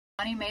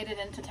He made it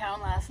into town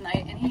last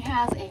night and he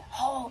has a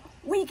whole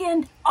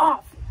weekend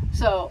off.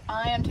 So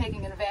I am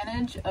taking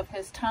advantage of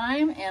his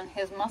time and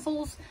his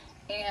muscles,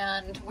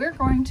 and we're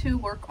going to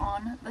work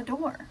on the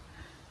door.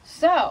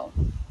 So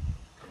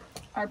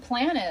our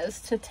plan is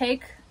to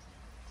take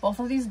both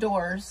of these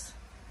doors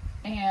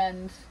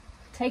and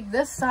take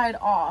this side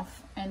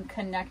off and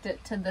connect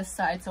it to this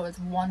side so it's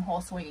one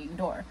whole swinging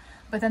door.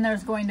 But then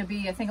there's going to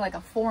be, I think, like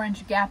a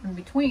 4-inch gap in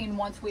between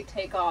once we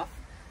take off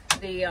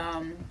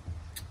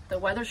the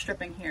weather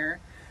stripping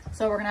here.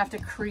 So we're gonna have to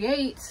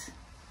create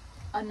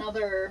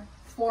another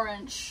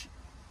 4-inch,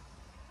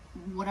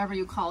 whatever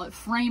you call it,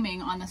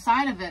 framing on the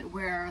side of it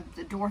where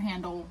the door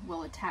handle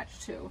will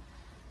attach to.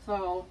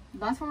 So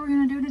that's what we're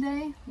gonna do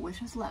today.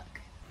 Wish us luck.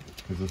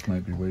 Because this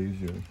might be way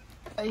easier.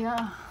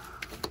 Yeah.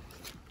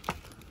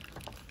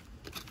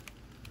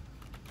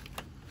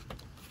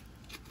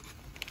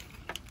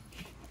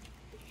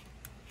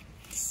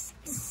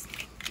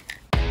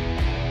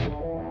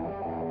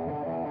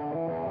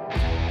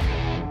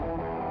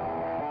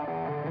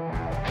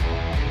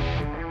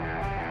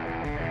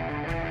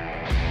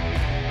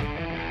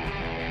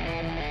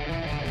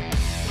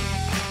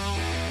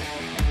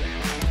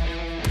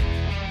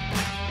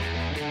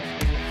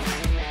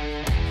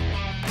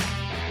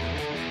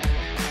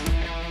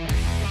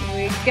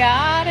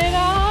 Got it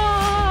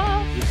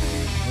off.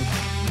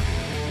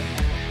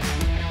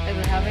 Is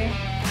it heavy?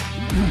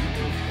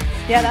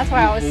 Yeah, that's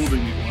why I was.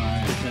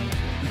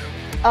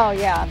 Oh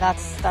yeah,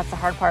 that's the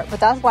hard part. But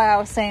that's why I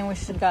was saying we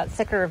should have got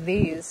thicker of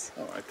these.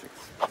 Oh, I think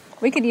so.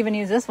 We could even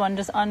use this one,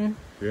 just undo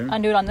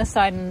it on this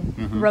side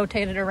and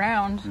rotate it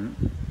around.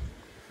 Yeah.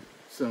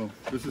 So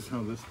this is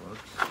how this works.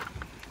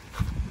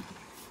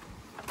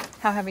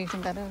 How heavy do you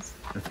think that is?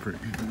 That's pretty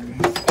heavy.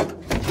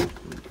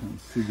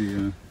 See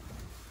the.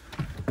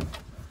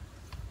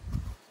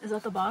 Is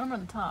that the bottom or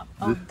the top?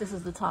 Oh, this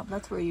is the top.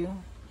 That's where you...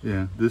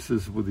 Yeah, this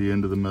is with the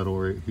end of the metal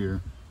right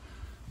here.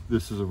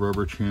 This is a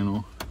rubber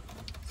channel.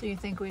 So you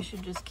think we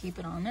should just keep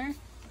it on there?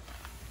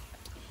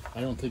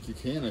 I don't think you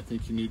can. I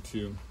think you need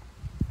to,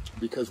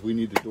 because we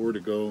need the door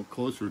to go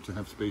closer to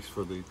have space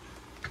for the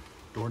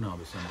doorknob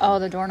assembly. Oh,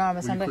 the doorknob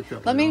assembly.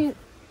 Let me...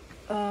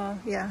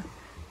 yeah.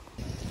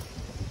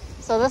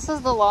 So this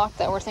is the lock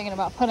that we're thinking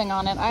about putting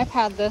on it. I've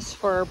had this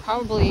for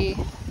probably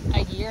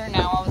a year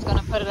now. I was going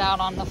to put it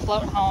out on the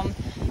float home,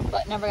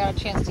 but never got a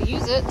chance to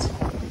use it.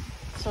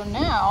 So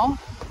now,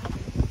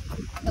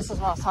 this is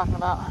what I was talking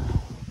about.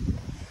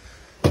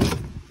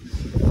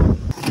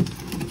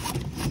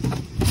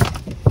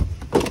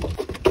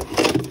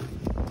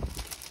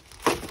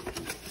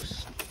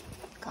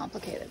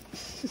 Complicated.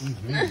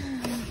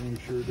 I'm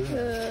sure it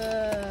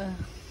is.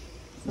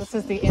 This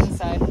is the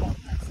inside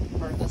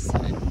for this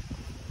side.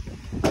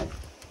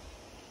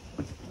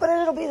 But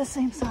it'll be the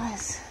same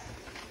size.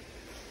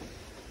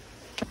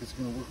 It's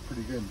going to work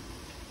pretty good.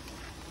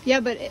 Yeah,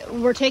 but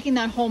we're taking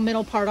that whole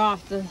middle part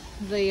off, the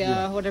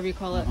whatever you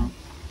call it.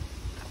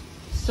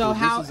 So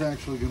how... This is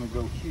actually going to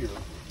go here.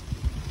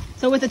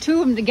 So with the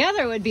two of them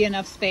together, it would be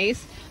enough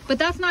space, but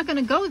that's not going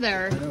to go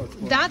there.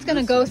 That's going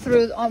to go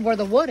through where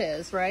the wood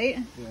is, right?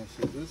 Yeah,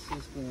 so this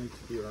is going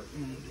to be our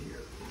end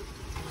here.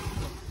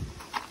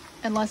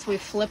 Unless we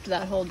flipped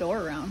that whole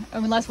door around.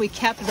 Unless we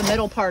kept the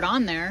middle part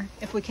on there.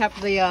 If we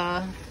kept the,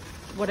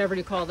 whatever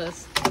you call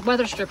this, the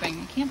weather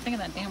stripping. I can't think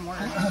of that damn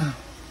word.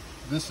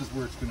 This is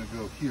where it's going to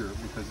go here,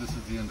 because this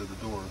is the end of the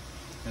door.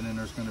 And then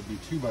there's going to be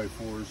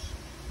 2x4s.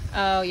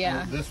 Oh,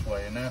 yeah. This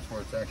way, and that's where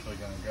it's actually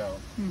going to go.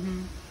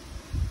 Mm-hmm.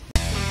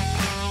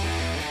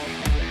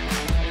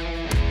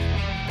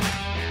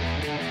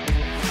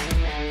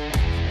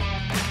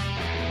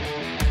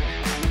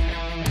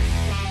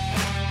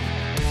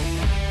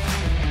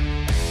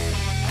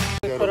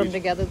 Put them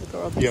together, the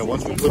door. Yeah,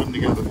 once we put them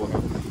together, we'll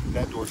have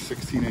that door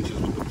 16 inches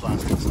with the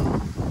plastics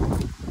on.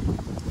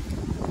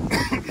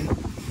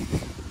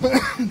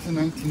 It's a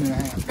 19 and a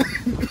half. So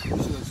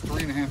that's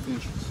 3.5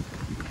 inches.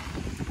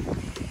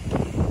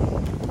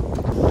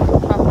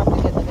 Pop it up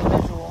to get the good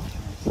visual.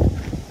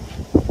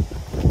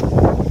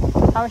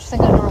 How much do you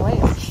think that door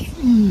weighs?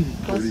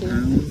 30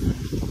 pounds.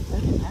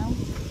 30 pounds?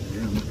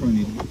 Yeah, we probably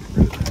need to get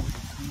rid of that.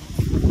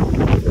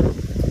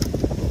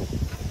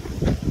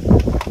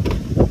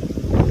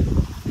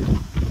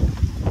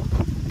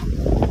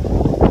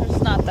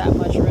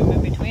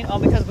 Oh,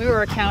 because we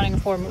were accounting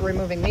for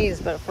removing these,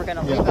 but if we're going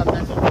to leave them,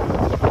 then...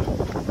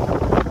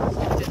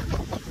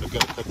 We've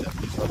got to cut that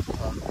piece off the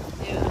top.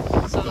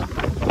 Yeah, so...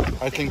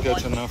 I think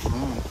that's enough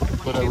room,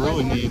 but I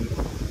really need... I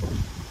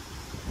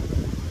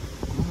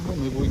don't know,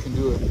 maybe we can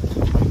do it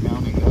by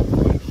mounting that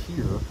thing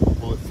here.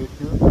 Will it fit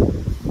here?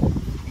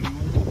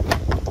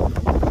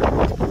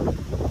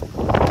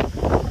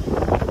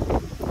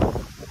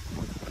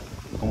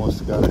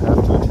 Almost got to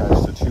have to attach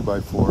the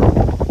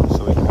 2x4 so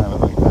we can have it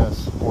like this,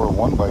 or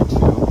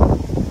 1x2.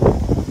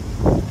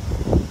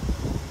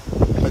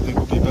 I think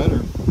would be better.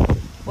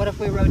 What if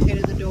we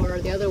rotated the door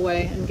the other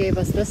way and gave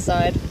us this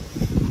side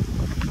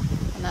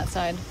and that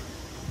side?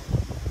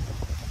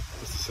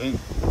 It's the same.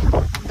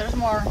 There's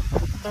more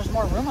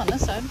room on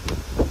this side.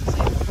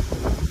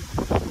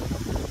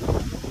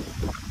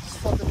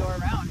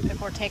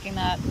 before taking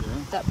that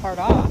part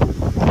off.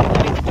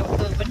 Maybe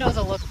the windows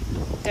will look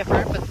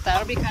different, but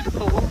that'll be kind of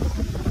cool.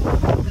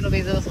 It'll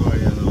be those. Oh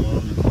yeah, the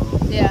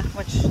aluminum. Yeah,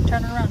 which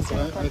turn it around. See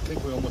I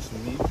think we almost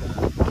need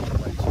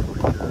that lights over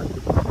here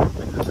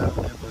because that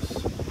will give us.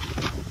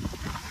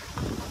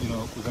 You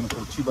know, we're going to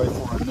put a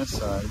 2x4 on this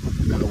side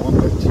and a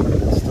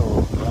 1x2. It's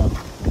still around.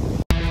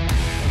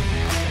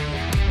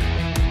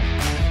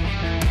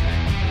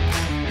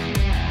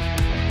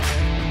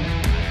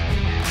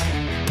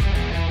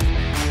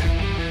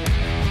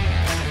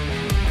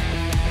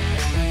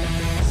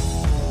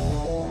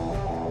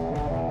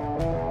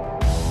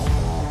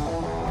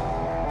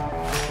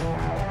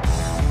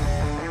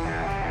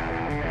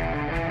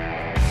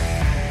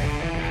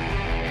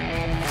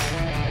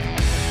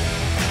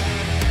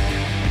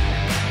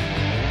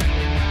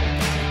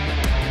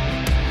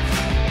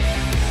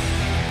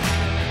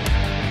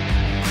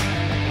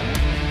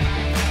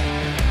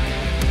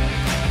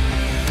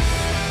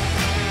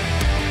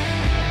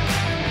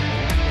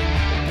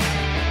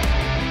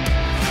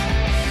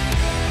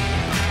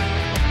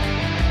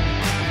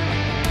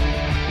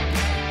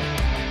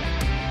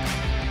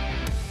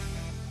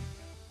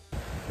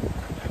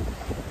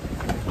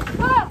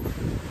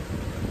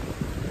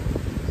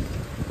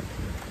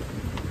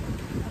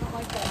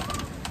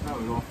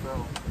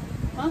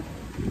 Huh?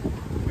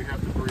 We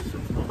have to brace it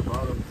from the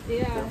bottom.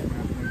 Yeah.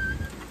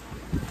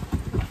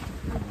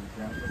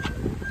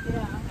 Definitely.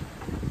 Yeah.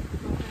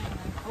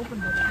 I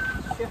opened it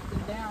and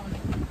shifted down.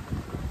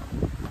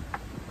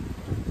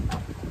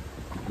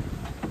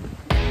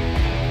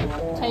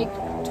 Take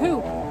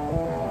 2.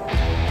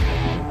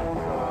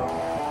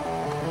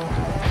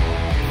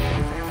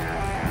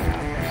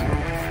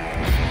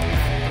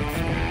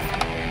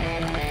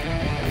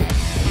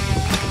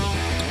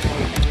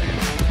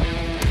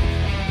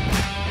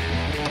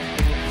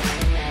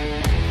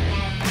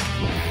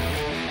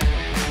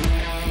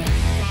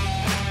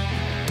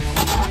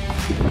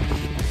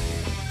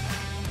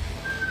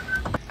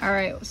 All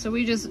right, so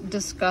we just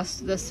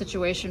discussed this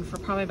situation for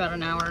probably about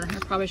an hour. I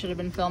probably should have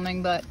been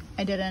filming, but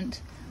I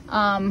didn't.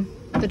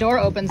 The door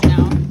opens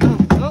now.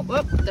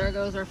 Oh, there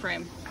goes our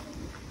frame.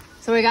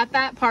 So we got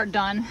that part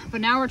done, but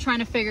now we're trying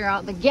to figure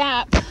out the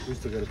gap. We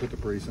still got to put the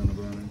brace on the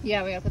bottom.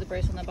 Yeah, we got to put the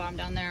brace on the bottom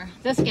down there.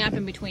 This gap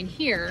in between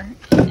here,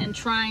 and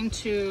trying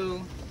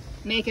to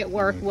make it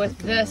work with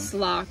this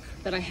lock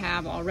that I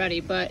have already,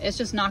 but it's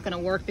just not going to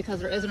work because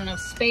there isn't enough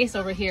space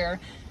over here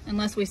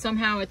unless we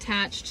somehow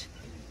attached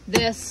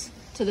this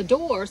to the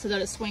door so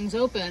that it swings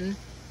open.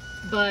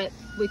 But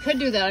we could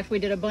do that if we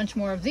did a bunch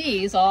more of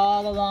these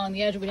all along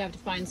the edge. We'd have to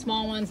find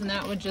small ones and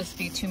that would just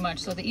be too much.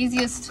 So the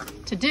easiest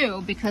to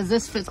do, because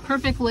this fits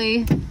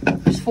perfectly,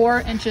 there's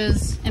 4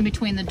 inches in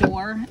between the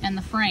door and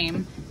the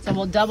frame. So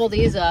we'll double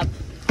these up,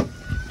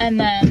 and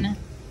then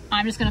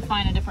I'm just gonna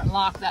find a different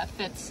lock that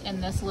fits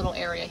in this little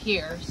area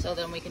here. So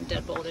then we can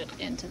deadbolt it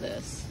into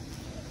this.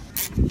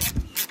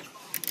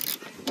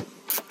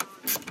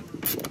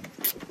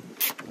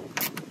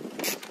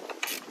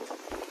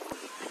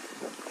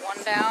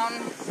 Down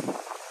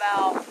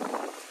about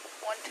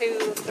 1,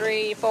 2,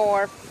 3,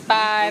 4,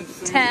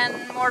 5,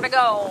 10 more to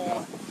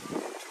go.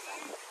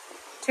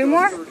 2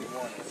 more?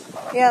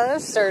 Yeah,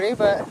 that's sturdy,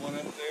 but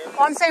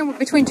well, I'm saying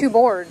between 2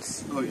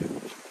 boards. Oh yeah.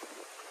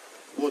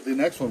 Well, the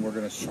next one we're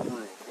going to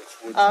screw.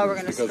 Oh, we're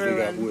going to screw because we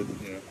got in. wood.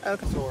 Yeah.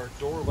 Okay. So our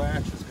door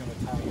latch is going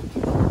to tie into.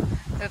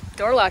 The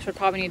door latch would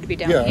probably need to be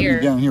down here. here.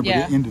 Yeah, down here,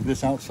 yeah. But into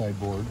this outside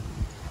board.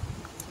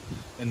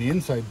 And the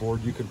inside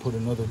board, you could put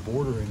another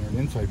border in there, an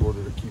inside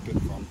border to keep it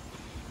from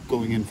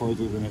going in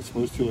farther than it's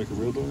supposed to, like a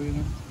real door, you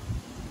know?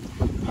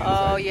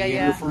 Oh, yeah,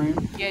 yeah. Frame,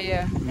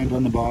 yeah. and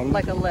on the bottom.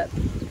 Like a lip.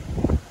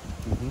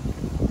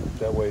 Mm-hmm.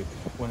 That way,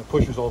 when it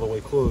pushes all the way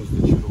closed,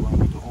 it should align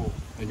with the hole,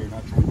 and you're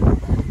not trying to go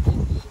back and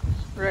forth.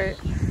 Right.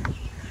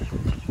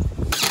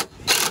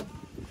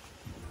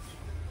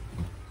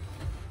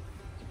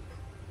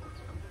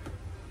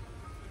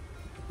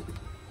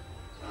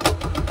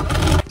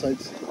 Side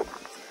seat.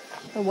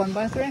 The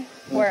 1x3? Yeah,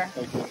 Where?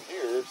 like in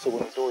here, so when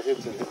the door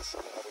hits, it hits.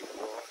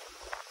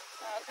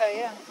 Okay,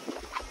 yeah.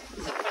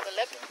 Is it for the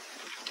lip?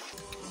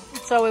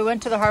 So we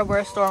went to the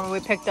hardware store and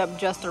we picked up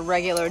just a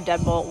regular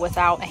deadbolt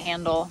without a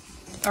handle,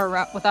 or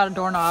without a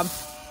doorknob.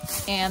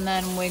 And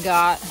then we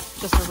got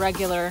just a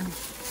regular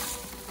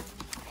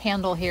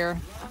handle here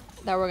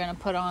that we're gonna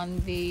put on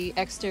the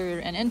exterior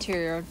and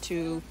interior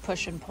to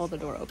push and pull the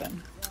door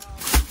open.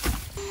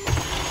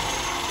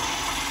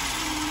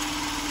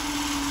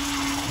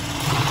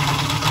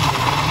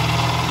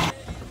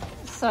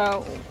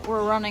 So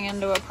we're running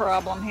into a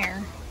problem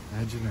here.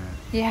 Imagine that.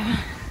 Yeah.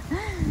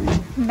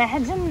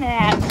 Imagine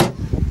that.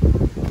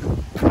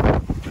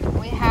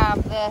 We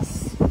have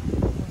this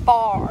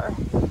bar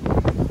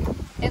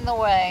in the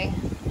way,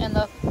 and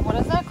the, what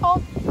is that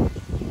called?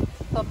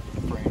 The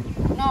frame.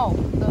 No,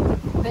 the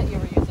bit you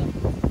were using.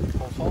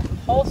 Hole saw?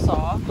 Hole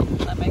saw,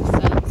 that makes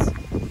sense,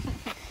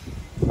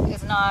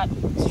 is not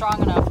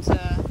strong enough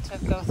to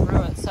go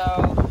through it. So,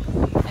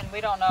 and we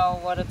don't know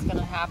what it's going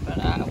to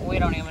happen. We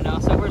don't even know.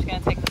 So we're just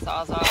going to take the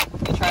saws off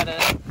and try to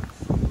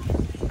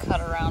cut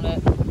around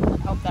it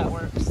and hope that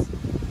works.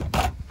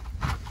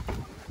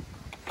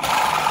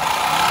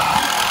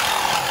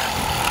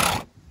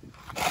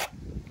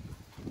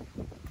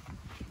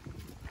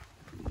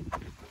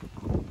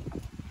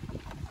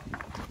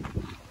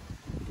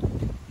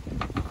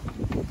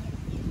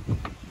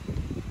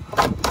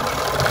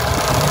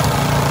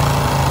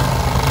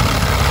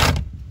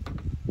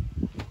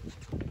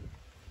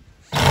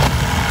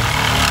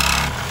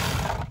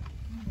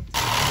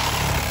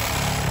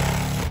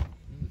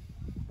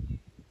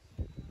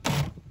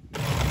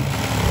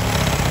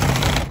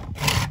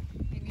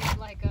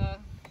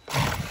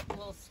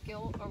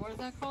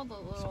 that called? The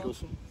little...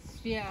 Skoolie?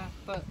 Yeah,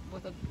 but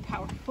with a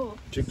powerful...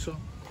 Jigsaw?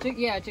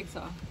 Yeah,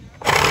 jigsaw.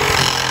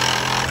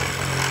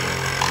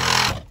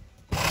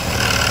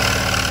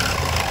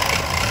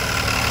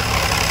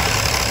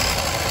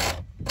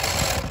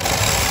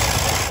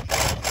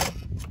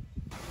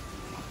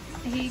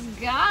 He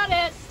got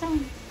it!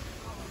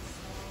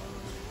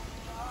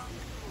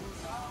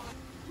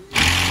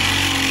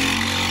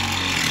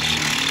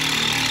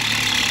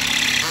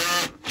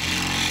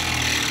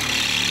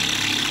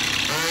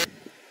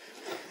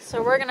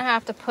 So we're gonna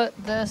have to put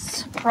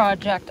this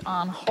project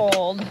on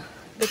hold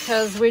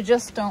because we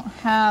just don't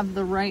have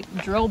the right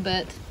drill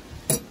bit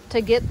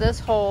to get this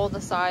hole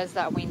the size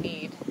that we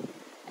need.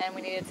 And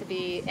we need it to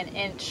be an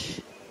inch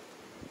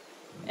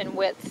in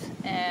width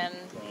and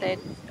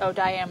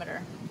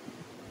diameter.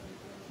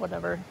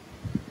 Whatever.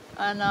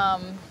 And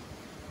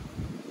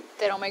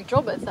they don't make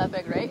drill bits that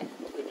big, right?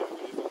 They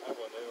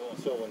don't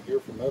sell one here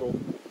for metal.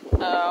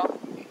 Oh.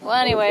 Well,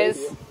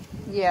 anyways,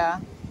 yeah.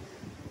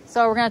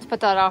 So we're gonna have to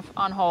put that off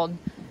on hold.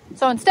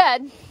 So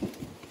instead,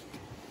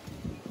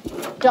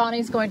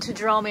 Donnie's going to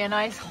drill me a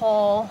nice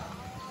hole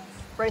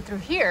right through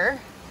here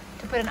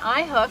to put an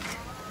eye hook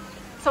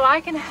so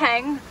I can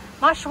hang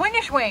my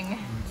swing-a-swing.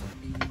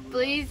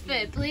 Please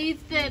fit, please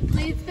fit,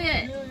 please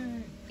fit.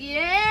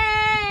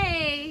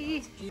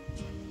 Yay!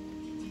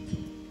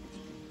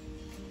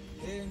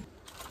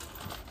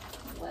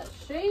 Let's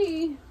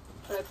see.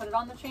 Should I put it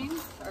on the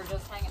chains or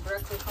just hang it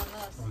directly from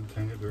this? I would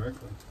hang it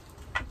directly.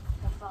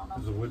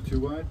 Is the Is wood too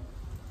wide?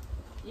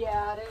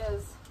 Yeah, it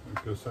is.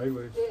 It goes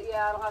sideways.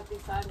 Yeah, it'll have to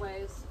be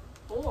sideways.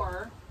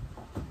 Or,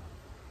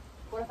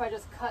 what if I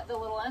just cut the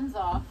little ends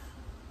off?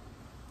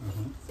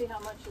 See how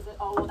much is it?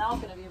 Oh, well, now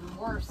it's going to be even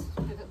worse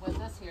with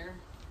this here.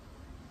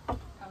 I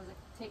was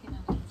taking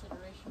into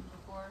consideration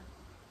before.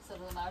 So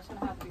now it's going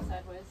to have to be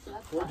sideways. So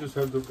that's Or fine. just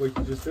have the, like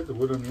you just did, the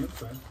wood on the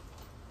inside.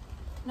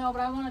 No, but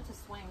I want it to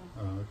swing.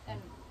 Oh, okay.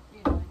 And,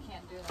 you know, I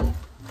can't do that.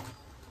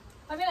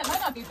 I mean, it might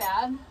not be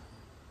bad.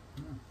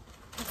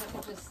 Because it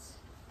could just,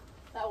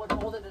 that would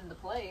hold it into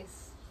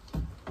place.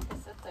 It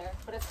could sit there.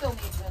 But it still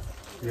needs this.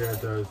 Yeah,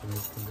 it does. It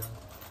needs to come down.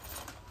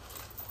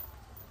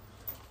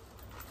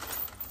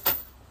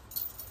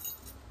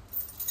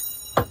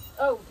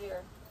 Oh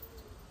dear.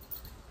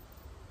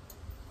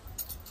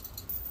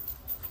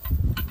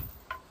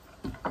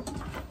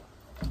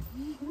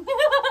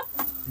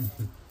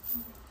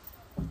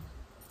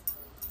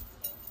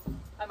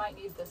 I might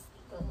need the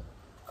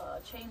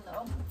chain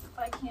though. If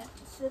I can't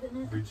sit in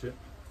it. Reach it.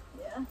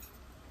 Yeah.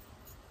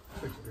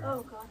 Fix it.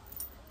 Oh god.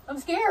 I'm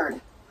scared.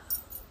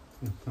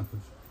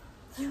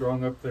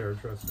 Strong up there,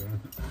 trust me.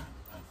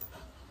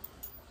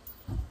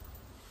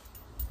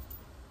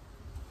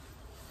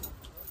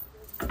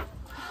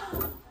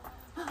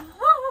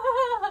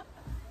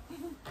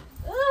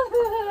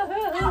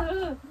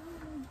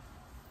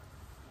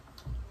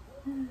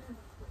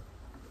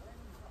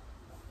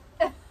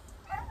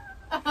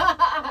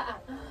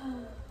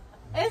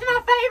 It's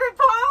my favorite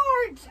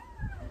part!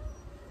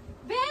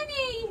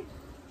 Benny!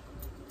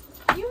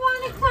 You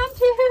want to come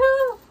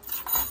too?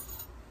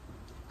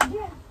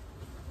 Yeah.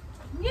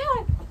 Yeah.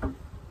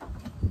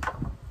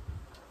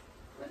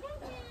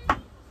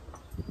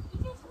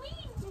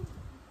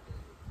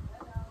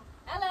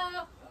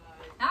 Hello.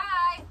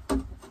 Hi.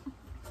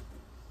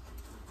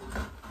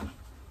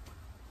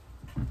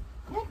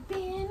 Look,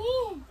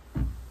 Benny.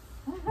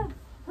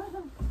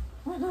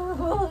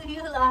 Oh,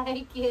 you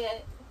like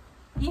it?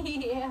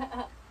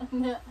 Yeah.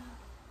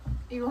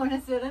 You want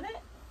to sit in it?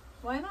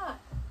 Why not?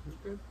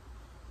 Good.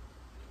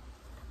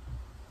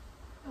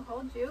 I'll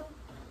hold you.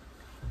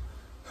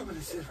 I'm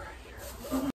gonna sit right here.